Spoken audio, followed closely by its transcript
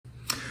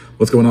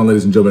What's going on,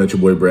 ladies and gentlemen? It's your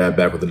boy Brad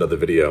back with another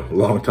video.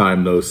 Long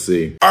time no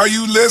see. Are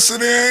you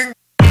listening?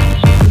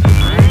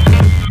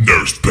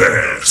 Nurse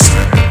Pass.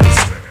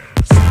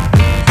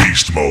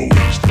 Beast mode.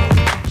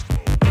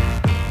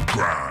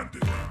 Grind.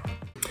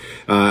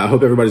 I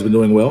hope everybody's been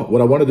doing well.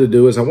 What I wanted to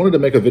do is I wanted to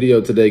make a video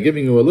today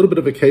giving you a little bit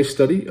of a case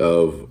study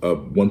of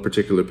one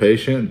particular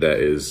patient that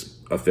is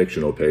a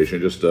fictional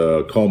patient, just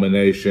a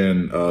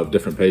culmination of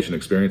different patient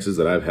experiences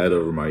that I've had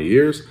over my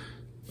years,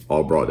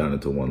 all brought down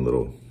into one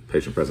little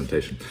patient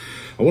presentation.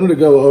 I wanted to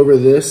go over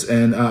this,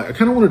 and I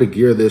kind of wanted to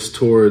gear this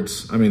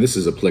towards, I mean, this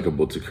is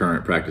applicable to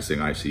current practicing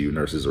ICU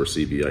nurses or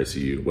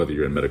CBICU, whether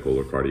you're in medical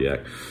or cardiac,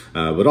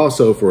 but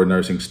also for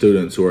nursing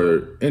students who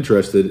are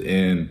interested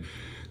in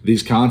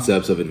these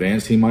concepts of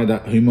advanced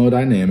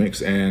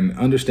hemodynamics and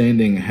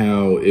understanding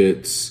how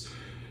it's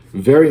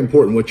very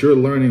important. What you're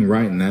learning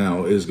right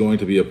now is going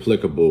to be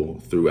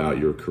applicable throughout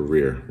your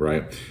career,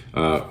 right?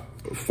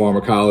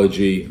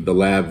 Pharmacology, the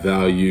lab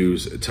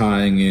values,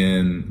 tying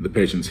in the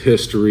patient's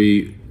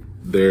history,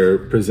 their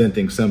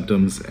presenting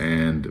symptoms,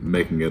 and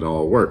making it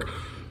all work.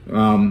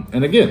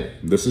 And again,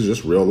 this is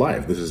just real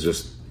life. This is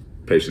just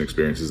patient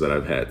experiences that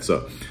I've had.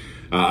 So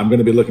I'm going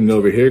to be looking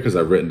over here because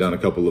I've written down a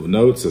couple of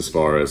notes as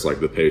far as like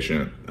the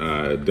patient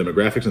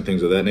demographics and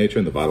things of that nature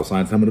and the vital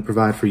signs I'm going to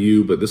provide for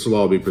you. But this will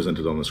all be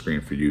presented on the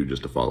screen for you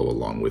just to follow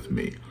along with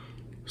me.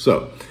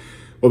 So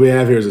what we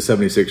have here is a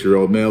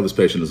 76-year-old male. This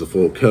patient is a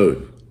full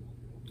code.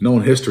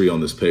 Known history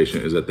on this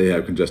patient is that they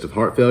have congestive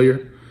heart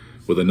failure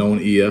with a known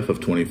EF of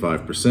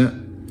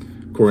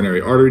 25%, coronary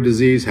artery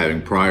disease,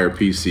 having prior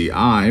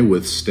PCI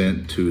with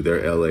stent to their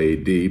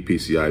LAD,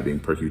 PCI being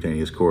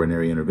percutaneous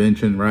coronary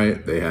intervention,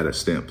 right? They had a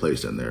stent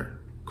placed in their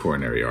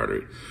coronary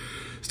artery.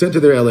 Stent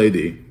to their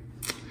LAD,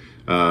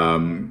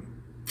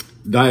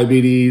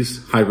 diabetes,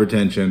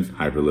 hypertension,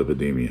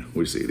 hyperlipidemia.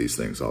 We see these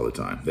things all the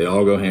time. They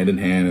all go hand in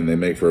hand, and they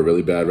make for a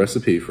really bad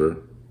recipe for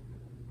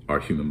our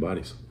human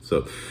bodies.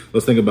 So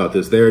let's think about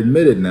this. They're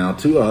admitted now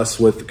to us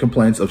with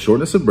complaints of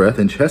shortness of breath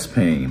and chest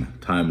pain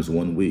times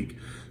 1 week.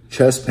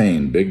 Chest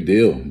pain, big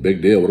deal,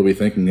 big deal. What are we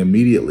thinking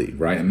immediately,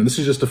 right? And this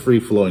is just a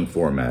free-flowing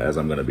format as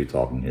I'm going to be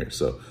talking here.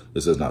 So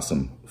this is not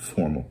some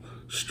formal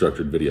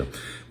structured video.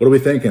 What are we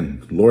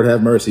thinking? Lord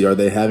have mercy. Are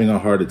they having a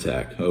heart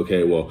attack?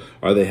 Okay, well,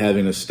 are they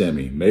having a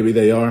STEMI? Maybe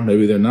they are,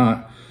 maybe they're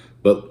not.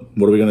 But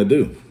what are we going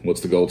to do?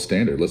 What's the gold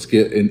standard? Let's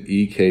get an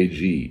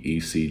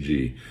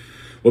ECG.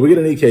 Well, we get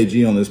an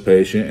EKG on this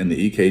patient, and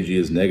the EKG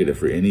is negative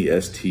for any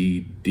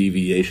ST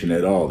deviation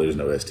at all. There's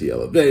no ST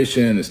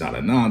elevation. It's not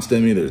a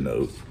non-STEMI. There's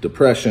no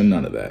depression,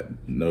 none of that.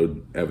 No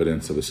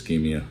evidence of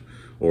ischemia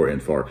or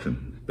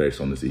infarction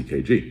based on this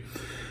EKG.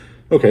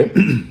 Okay,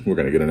 we're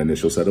going to get an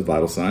initial set of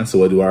vital signs. So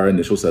what do our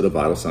initial set of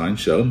vital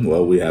signs show?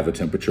 Well, we have a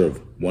temperature of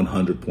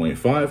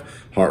 100.5,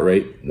 heart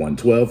rate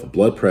 112,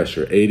 blood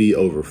pressure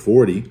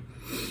 80/40,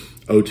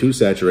 O2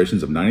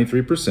 saturations of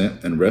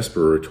 93%, and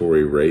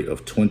respiratory rate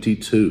of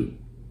 22.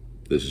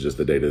 This is just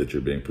the data that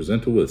you're being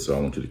presented with, so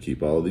I want you to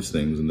keep all of these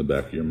things in the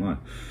back of your mind.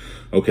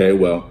 Okay,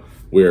 well,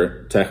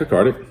 we're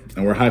tachycardic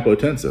and we're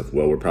hypotensive.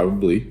 Well, we're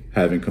probably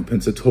having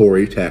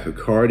compensatory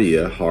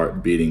tachycardia,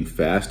 heart beating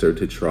faster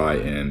to try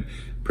and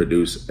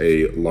produce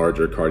a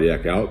larger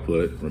cardiac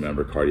output.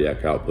 Remember,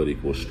 cardiac output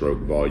equals stroke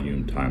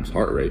volume times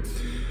heart rate.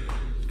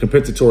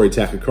 Compensatory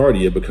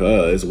tachycardia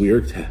because we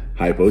are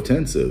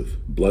hypotensive.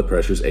 Blood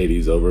pressure's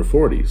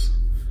 80s/40s.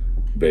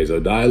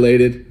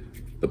 Vasodilated.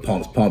 The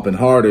pump's pumping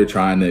harder,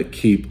 trying to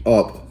keep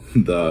up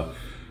the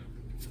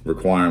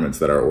requirements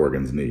that our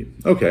organs need.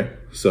 Okay,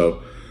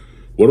 so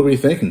what are we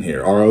thinking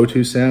here? Our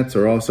O2 sats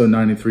are also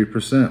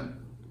 93%.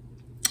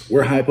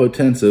 We're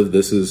hypotensive.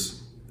 They're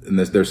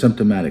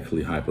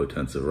symptomatically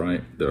hypotensive,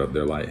 right?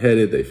 They're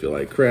lightheaded. They feel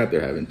like crap.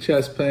 They're having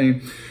chest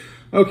pain.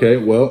 Okay,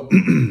 well,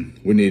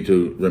 we need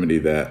to remedy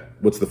that.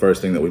 What's the first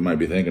thing that we might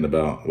be thinking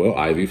about? Well,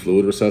 IV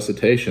fluid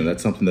resuscitation.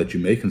 That's something that you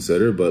may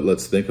consider, but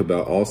let's think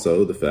about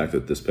also the fact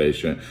that this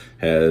patient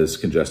has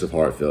congestive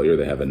heart failure.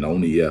 They have a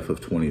known EF of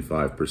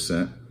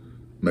 25%.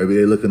 Maybe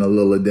they're looking a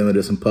little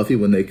edematous and puffy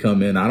when they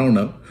come in. I don't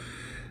know.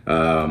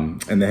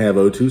 And they have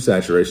O2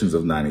 saturations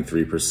of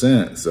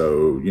 93%.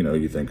 So, you know,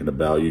 you're thinking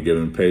about you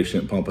giving a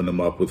patient, pumping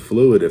them up with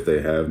fluid. If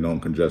they have known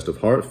congestive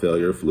heart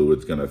failure,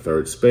 fluid's going to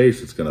third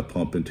space. It's going to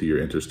pump into your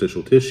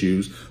interstitial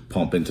tissues,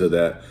 pump into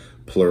that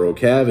pleural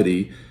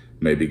cavity,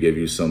 maybe give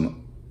you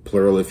some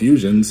pleural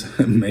effusions,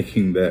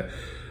 making that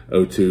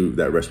O2,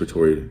 that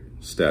respiratory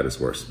status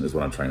worse, is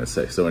what I'm trying to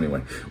say. So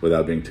anyway,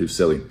 without being too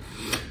silly.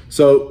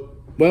 So,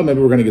 well,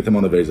 maybe we're going to get them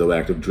on a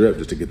vasoactive drip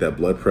just to get that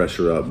blood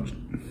pressure up.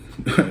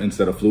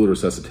 Instead of fluid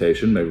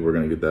resuscitation, maybe we're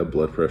going to get that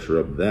blood pressure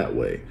up that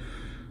way.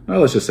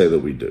 Let's just say that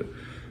we do.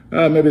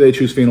 Maybe they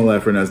choose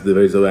phenylephrine as the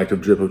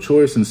vasoactive drip of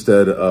choice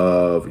instead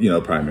of, you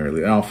know,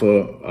 primarily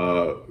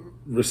alpha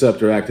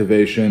receptor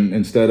activation,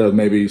 instead of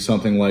maybe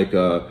something like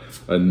a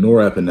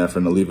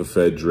norepinephrine, a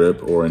levofed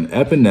drip, or an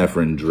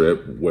epinephrine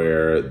drip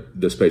where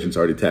this patient's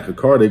already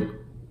tachycardic.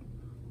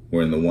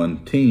 We're in the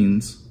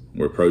teens.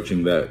 We're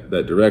approaching that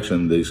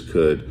direction. These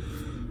could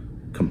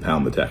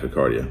compound the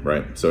tachycardia,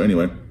 right? So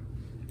anyway,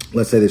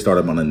 Let's say they start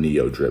them on a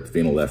neo drip,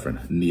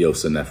 phenylephrine,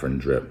 neosynephrine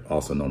drip,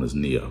 also known as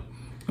neo.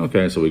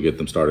 Okay, so we get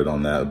them started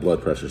on that.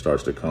 Blood pressure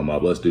starts to come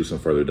up. Let's do some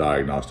further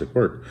diagnostic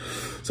work.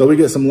 So we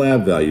get some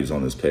lab values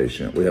on this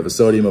patient. We have a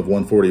sodium of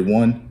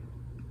 141,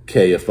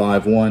 K of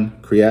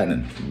 5.1,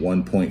 creatinine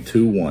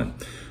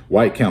 1.21,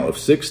 white count of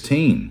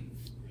 16,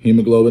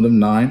 hemoglobin of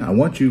 9.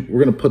 We're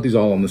going to put these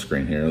all on the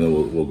screen here, and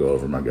then we'll go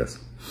over them, I guess.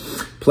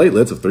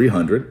 Platelets of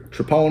 300,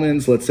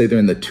 troponins, let's say they're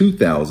in the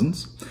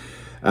 2000s.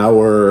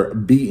 Our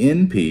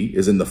BNP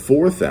is in the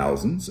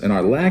 4000s, and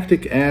our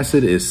lactic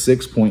acid is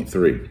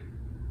 6.3.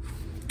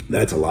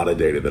 That's a lot of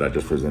data that I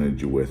just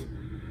presented you with.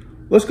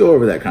 Let's go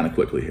over that kind of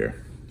quickly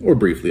here, or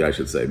briefly, I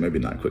should say, maybe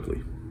not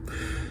quickly.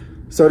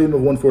 Sodium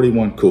of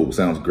 141, cool,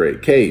 sounds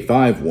great. K,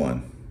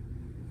 5.1,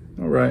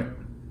 all right.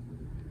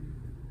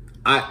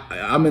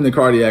 I'm in the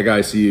cardiac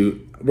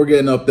ICU. We're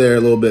getting up there a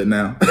little bit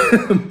now,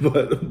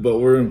 but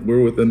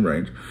we're within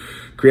range.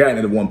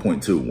 Creatinine of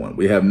 1.21.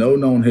 We have no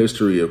known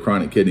history of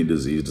chronic kidney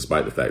disease,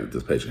 despite the fact that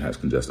this patient has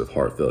congestive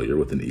heart failure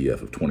with an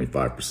EF of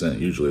 25%.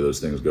 Usually those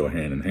things go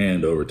hand in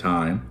hand over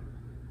time.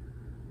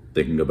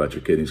 Thinking about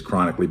your kidneys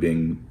chronically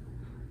being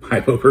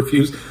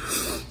hypoperfused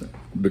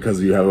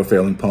because you have a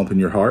failing pump in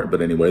your heart.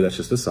 But anyway, that's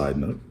just a side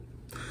note.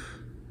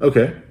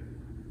 Okay.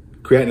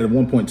 Creatinine of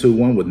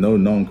 1.21 with no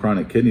known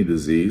chronic kidney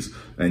disease,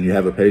 and you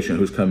have a patient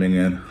who's coming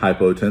in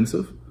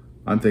hypotensive.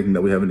 I'm thinking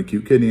that we have an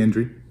acute kidney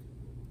injury.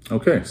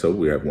 Okay, so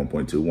we have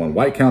 1.21.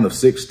 White count of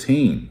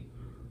 16.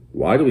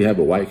 Why do we have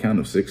a white count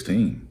of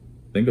 16?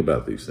 Think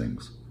about these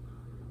things.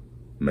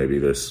 Maybe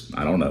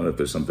I don't know if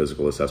there's some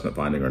physical assessment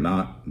finding or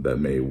not that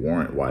may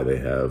warrant why they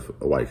have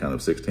a white count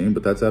of 16,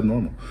 but that's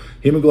abnormal.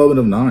 Hemoglobin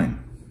of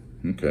 9.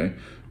 Okay,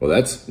 well,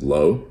 that's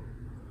low.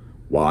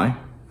 Why?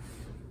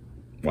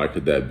 Why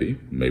could that be?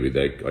 Maybe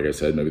like I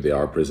said, maybe they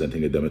are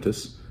presenting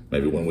edematous.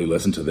 Maybe when we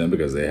listen to them,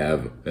 because they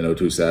have an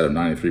O2 sat of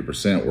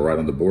 93%, we're right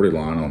on the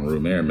borderline on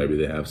room air. Maybe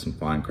they have some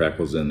fine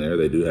crackles in there.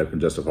 They do have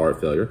congestive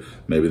heart failure.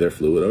 Maybe they're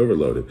fluid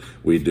overloaded.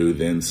 We do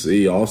then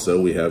see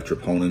also we have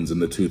troponins in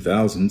the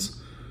 2000s.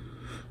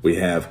 We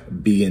have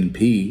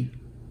BNP,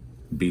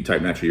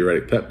 B-type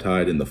natriuretic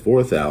peptide, in the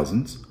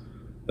 4000s.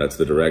 That's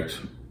the direct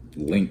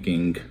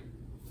linking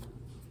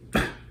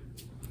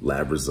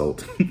lab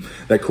result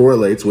that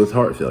correlates with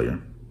heart failure.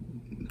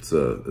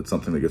 It's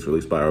something that gets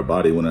released by our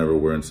body whenever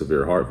we're in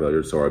severe heart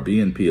failure. So our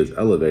BNP is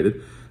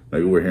elevated.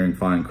 Maybe we're hearing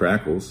fine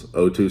crackles.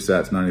 O2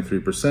 sat's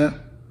 93%.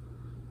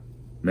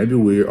 Maybe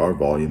we are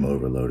volume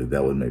overloaded.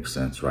 That would make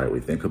sense, right? We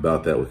think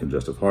about that with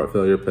congestive heart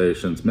failure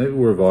patients. Maybe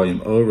we're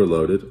volume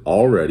overloaded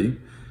already.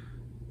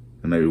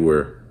 And maybe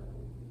we're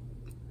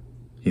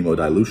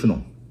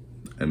hemodilutional.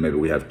 And maybe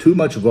we have too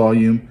much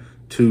volume,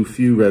 too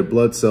few red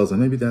blood cells.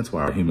 And maybe that's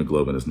why our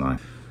hemoglobin is 9.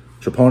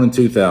 Troponin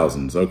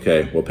 2000s.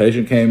 Okay, well,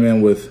 patient came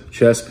in with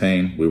chest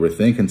pain. We were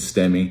thinking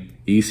STEMI.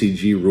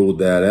 ECG ruled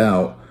that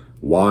out.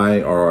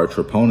 Why are our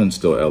troponins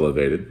still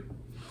elevated?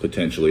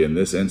 Potentially in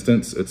this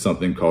instance, it's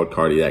something called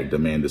cardiac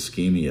demand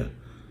ischemia.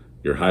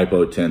 You're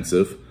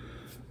hypotensive.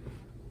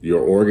 Your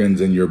organs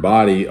in your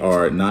body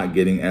are not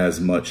getting as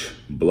much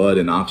blood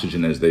and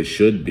oxygen as they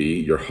should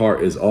be. Your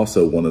heart is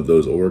also one of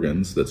those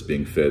organs that's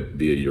being fed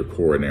via your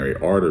coronary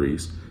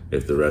arteries.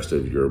 If the rest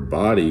of your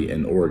body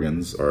and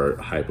organs are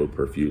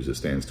hypoperfused, it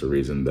stands to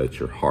reason that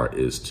your heart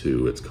is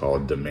too. It's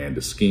called demand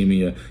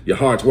ischemia. Your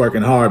heart's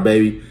working hard,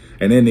 baby,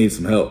 and it needs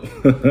some help.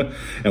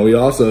 And we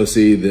also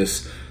see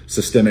this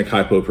systemic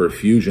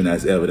hypoperfusion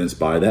as evidenced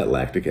by that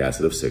lactic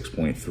acid of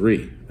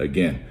 6.3.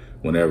 Again,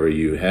 whenever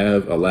you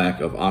have a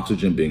lack of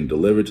oxygen being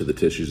delivered to the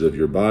tissues of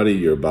your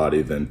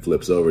body then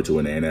flips over to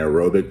an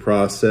anaerobic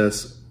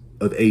process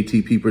of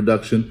ATP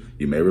production.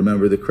 You may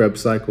remember the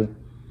Krebs cycle.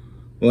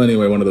 Well,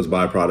 anyway, one of those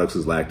byproducts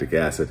is lactic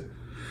acid.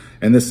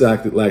 And this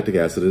lactic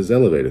acid is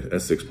elevated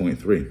at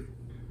 6.3.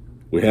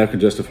 We have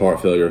congestive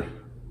heart failure.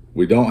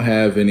 We don't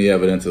have any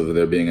evidence of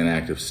there being an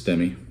active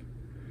STEMI.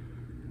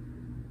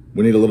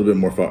 We need a little bit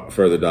more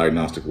further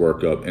diagnostic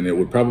workup, and it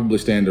would probably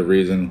stand to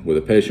reason with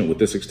a patient with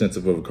this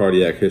extensive of a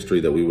cardiac history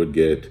that we would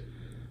get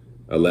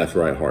a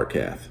left-right heart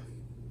cath.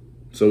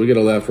 So we get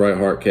a left-right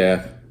heart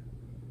cath.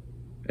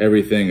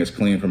 Everything is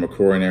clean from a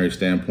coronary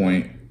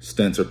standpoint.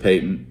 Stents are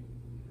patent.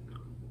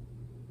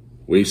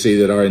 We see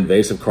that our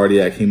invasive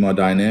cardiac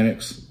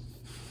hemodynamics,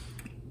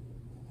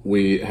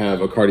 we have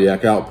a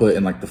cardiac output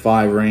in like the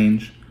 5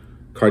 range.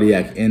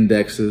 Cardiac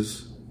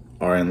indexes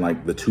are in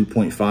like the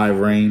 2.5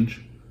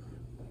 range.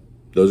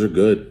 Those are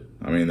good.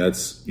 I mean,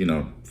 that's,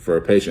 for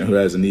a patient who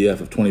has an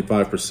EF of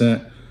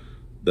 25%,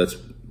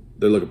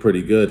 they're looking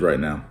pretty good right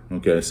now.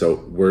 Okay, so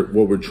what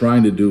we're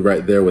trying to do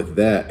right there with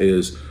that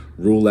is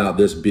rule out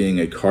this being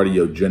a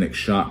cardiogenic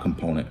shock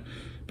component.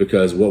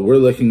 Because what we're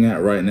looking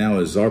at right now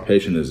is our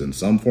patient is in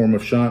some form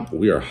of shock.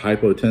 We are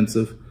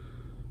hypotensive.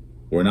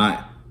 We're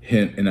not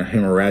in a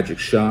hemorrhagic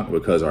shock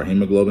because our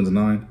hemoglobin's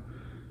 9.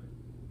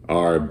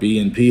 Our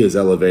BNP is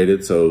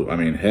elevated. So, I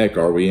mean, heck,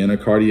 are we in a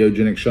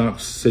cardiogenic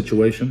shock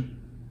situation?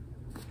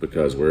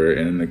 Because we're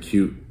in an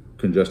acute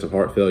congestive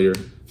heart failure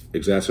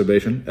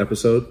exacerbation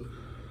episode.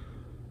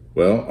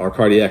 Well, our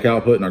cardiac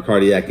output and our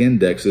cardiac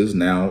indexes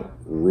now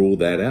rule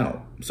that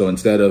out. So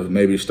instead of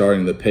maybe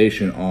starting the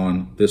patient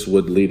on, this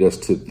would lead us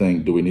to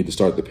think, do we need to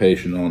start the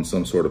patient on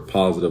some sort of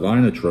positive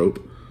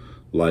inotrope,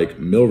 like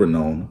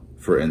milrinone,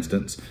 for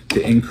instance, to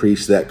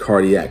increase that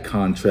cardiac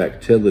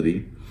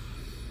contractility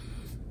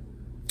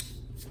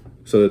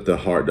so that the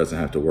heart doesn't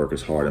have to work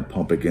as hard and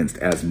pump against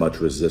as much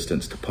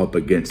resistance, to pump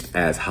against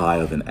as high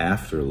of an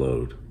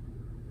afterload.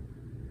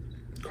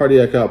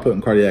 Cardiac output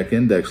and cardiac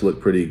index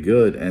look pretty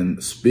good.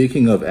 And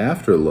speaking of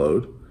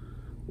afterload,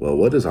 well,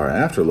 what does our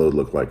afterload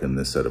look like in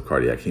this set of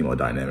cardiac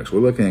hemodynamics? We're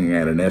looking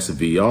at an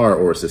SVR,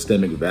 or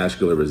systemic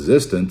vascular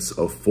resistance,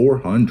 of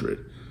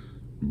 400.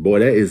 Boy,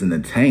 that is in the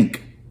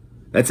tank.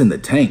 That's in the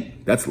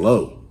tank. That's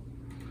low.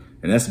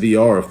 An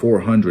SVR of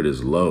 400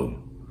 is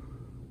low.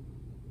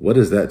 What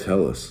does that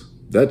tell us?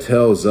 That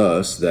tells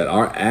us that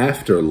our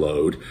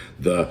afterload,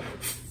 the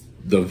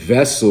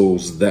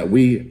vessels that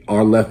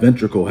our left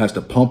ventricle has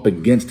to pump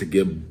against to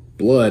get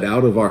blood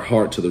out of our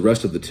heart to the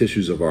rest of the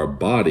tissues of our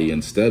body,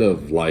 instead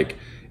of like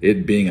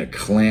it being a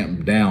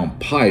clamped down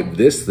pipe,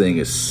 this thing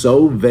is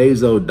so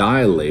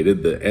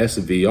vasodilated, the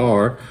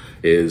SVR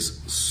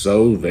is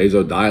so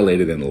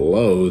vasodilated and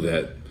low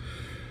that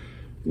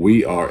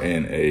we are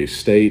in a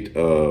state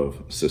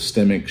of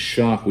systemic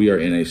shock. We are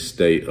in a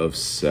state of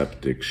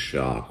septic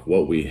shock.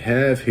 What we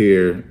have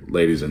here,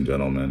 ladies and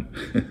gentlemen,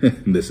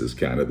 this is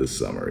kind of the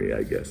summary,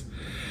 I guess,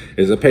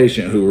 is a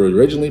patient who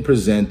originally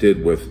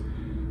presented with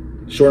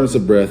shortness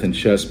of breath and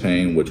chest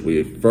pain, which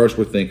we first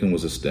were thinking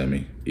was a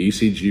STEMI.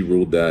 ECG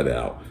ruled that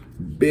out.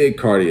 Big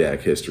cardiac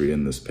history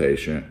in this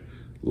patient.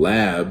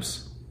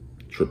 Labs,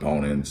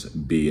 troponins,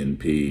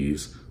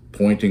 BNPs,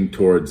 pointing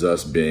towards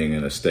us being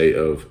in a state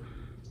of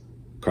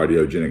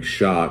cardiogenic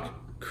shock.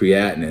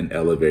 Creatinine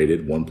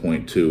elevated,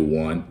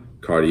 1.21.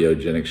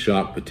 Cardiogenic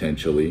shock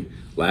potentially.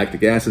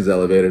 Lactic acid's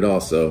elevated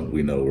also.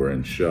 We know we're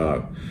in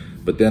shock.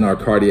 But then our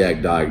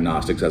cardiac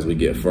diagnostics, as we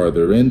get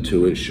further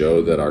into it,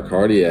 show that our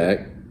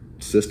cardiac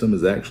system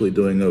is actually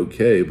doing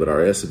okay, but our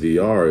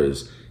SVR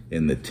is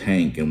in the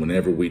tank. And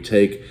whenever we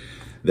take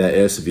that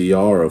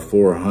SVR of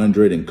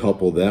 400 and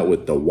couple that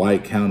with the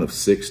white count of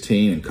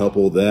 16 and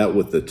couple that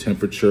with the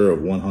temperature of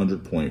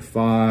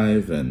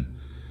 100.5 and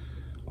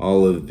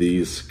all of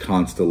these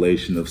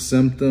constellation of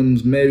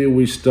symptoms, maybe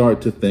we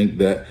start to think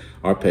that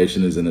our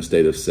patient is in a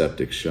state of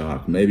septic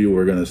shock. Maybe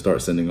we're going to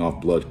start sending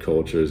off blood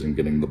cultures and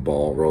getting the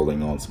ball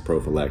rolling on some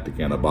prophylactic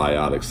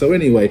antibiotics. So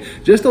anyway,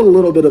 just a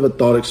little bit of a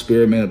thought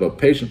experiment about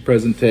patient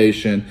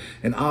presentation.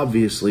 And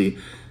obviously,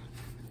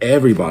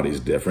 everybody's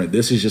different.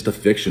 This is just a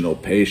fictional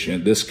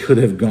patient. This could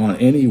have gone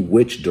any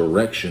which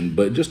direction,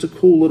 but just a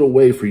cool little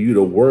way for you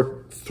to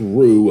work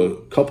through a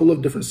couple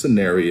of different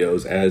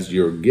scenarios as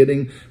you're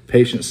getting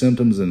patient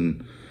symptoms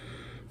and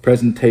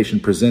presentation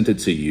presented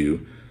to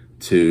you,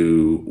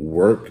 to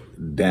work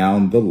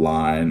down the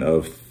line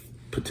of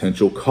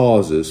potential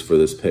causes for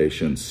this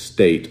patient's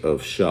state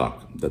of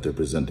shock that they're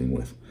presenting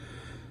with.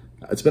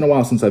 It's been a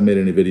while since I've made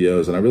any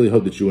videos, and I really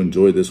hope that you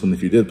enjoyed this one.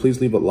 If you did, please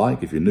leave a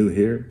like. If you're new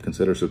here,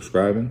 consider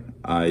subscribing.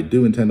 I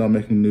do intend on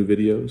making new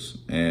videos,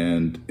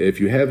 and if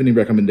you have any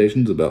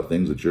recommendations about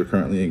things that you're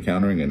currently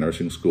encountering in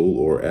nursing school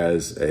or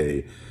as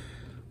a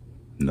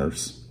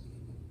nurse,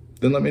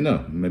 then let me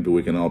know. Maybe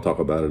we can all talk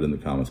about it in the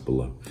comments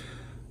below.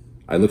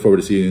 I look forward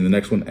to seeing you in the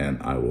next one, and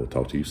I will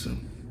talk to you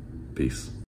soon. Peace.